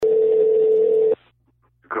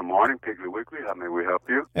Good morning, Piggly Wiggly. How may we help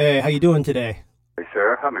you? Hey, how you doing today? Hey,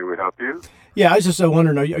 sir. How may we help you? Yeah, I was just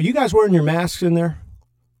wondering, are you guys wearing your masks in there?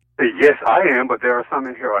 Yes, I am, but there are some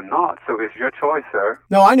in here are not, so it's your choice, sir.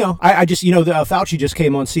 No, I know. I just, Fauci just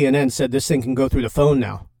came on CNN and said this thing can go through the phone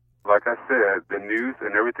now. Like I said, the news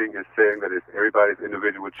and everything is saying that it's everybody's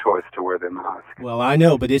individual choice to wear their mask. Well, I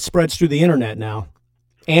know, but it spreads through the internet now,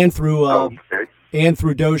 and through Okay. and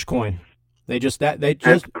through Dogecoin. They just And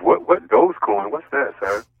what Dogecoin? What's that,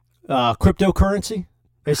 sir? Cryptocurrency.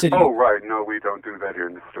 They said. Oh, right. No, we don't do that here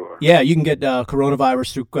in the store. Yeah, you can get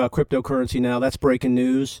coronavirus through cryptocurrency now. That's breaking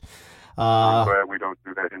news. I'm glad we don't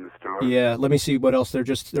do that in the store. Yeah, let me see what else.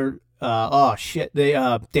 Oh shit.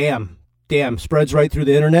 They damn spreads right through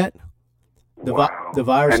the internet. Wow. The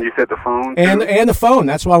virus. And you said the phone too? And the phone.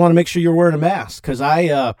 That's why I want to make sure you're wearing a mask, because I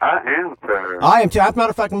am, sir. I am too. As a matter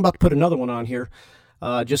of fact, I'm about to put another one on here.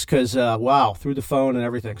 Just because, wow, through the phone and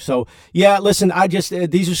everything. So, yeah, listen,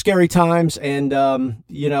 these are scary times, and,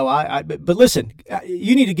 but listen,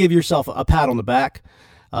 you need to give yourself a pat on the back.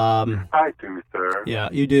 I do, sir. Yeah,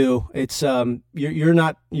 you do. It's, you're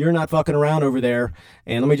not fucking around over there.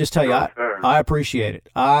 And let me just tell you, I appreciate it.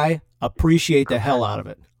 I appreciate the hell out of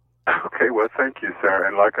it. Okay, well, thank you, sir.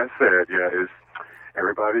 And like I said, yeah, it's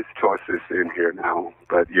everybody's choices in here now.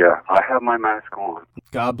 But, yeah, I have my mask on.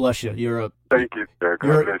 God bless you. Thank you, sir.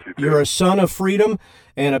 God bless you, too. You're a son of freedom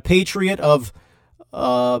and a patriot of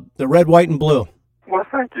the red, white, and blue. Well,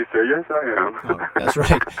 thank you, sir. Yes, I am. Oh, that's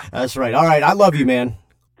right. That's right. All right. I love you, man.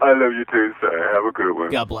 I love you, too, sir. Have a good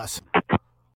one. God bless.